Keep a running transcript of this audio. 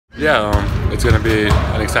Yeah, it's going to be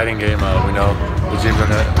an exciting game. We know the gym's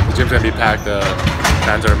going to be packed.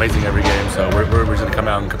 Fans are amazing every game, so we're just going to come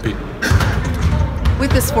out and compete.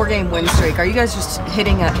 With this 4-game win streak, are you guys just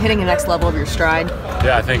hitting the next level of your stride?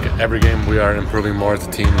 Yeah, I think every game we are improving more as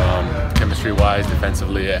a team, chemistry-wise,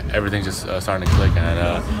 defensively. Everything's just starting to click,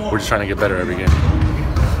 and we're just trying to get better every game.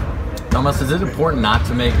 Domas, is it important not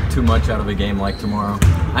to make too much out of a game like tomorrow?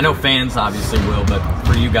 I know fans obviously will, but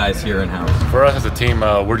for you guys here in-house? For us as a team,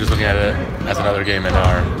 we're just looking at it as another game in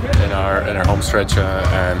our home stretch,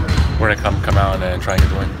 and we're gonna come out and try and get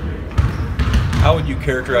the win. How would you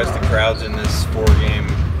characterize the crowds in this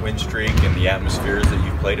 4-game win streak and the atmospheres that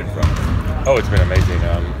you've played in front of? Oh, it's been amazing.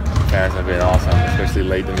 Fans have been awesome, especially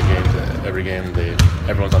late in the games. Every game,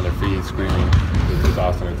 everyone's on their feet screaming. It's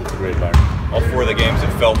awesome. It's a great environment. All 4 of the games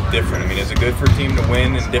have felt different. I mean, is it good for a team to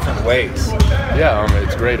win in different ways? Yeah,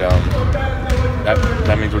 it's great.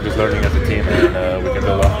 That means we're just learning as a team, and we can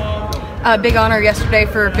build up. Big honor yesterday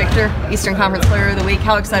for Victor, Eastern Conference Player of the Week.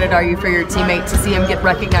 How excited are you for your teammate to see him get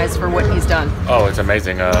recognized for what he's done? Oh, it's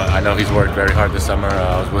amazing. I know he's worked very hard this summer.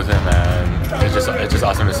 I was with him, and it's just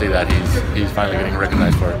awesome to see that he's finally getting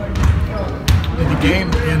recognized for it. Did the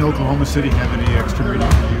game in Oklahoma City have any extra meaning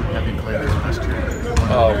for you, having played this last year?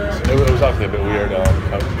 It was obviously a bit weird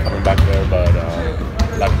coming back there, but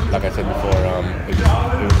like I said before, it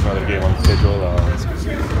was another game on the schedule.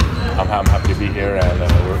 I'm happy to be here, and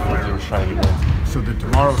we're just trying to get wins. So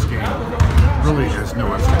tomorrow's game really has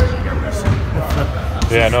no extra meaning, I would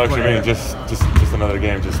say. Yeah, no extra meaning, just another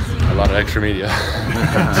game, just a lot of extra media.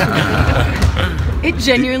 It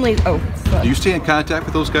genuinely. Do you stay in contact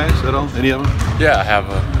with those guys at all? Any of them? Yeah, I have.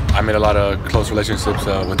 I made a lot of close relationships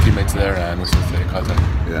with teammates there, and we still stay in contact.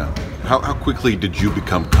 Yeah. How quickly did you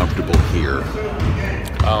become comfortable here?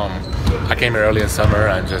 I came here early in summer,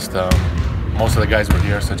 and just most of the guys were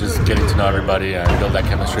here, so just getting to know everybody and build that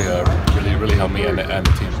chemistry really helped me and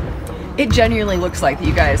the team. It genuinely looks like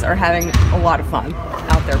you guys are having a lot of fun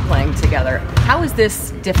out there playing together. How is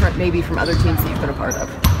this different maybe from other teams that you've been a part of?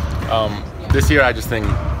 This year, I just think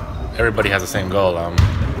everybody has the same goal. I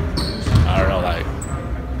don't know, like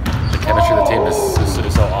the chemistry of the team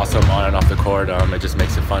is so awesome on and off the court. It just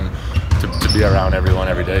makes it fun to be around everyone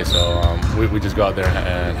every day. So we just go out there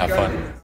and have fun.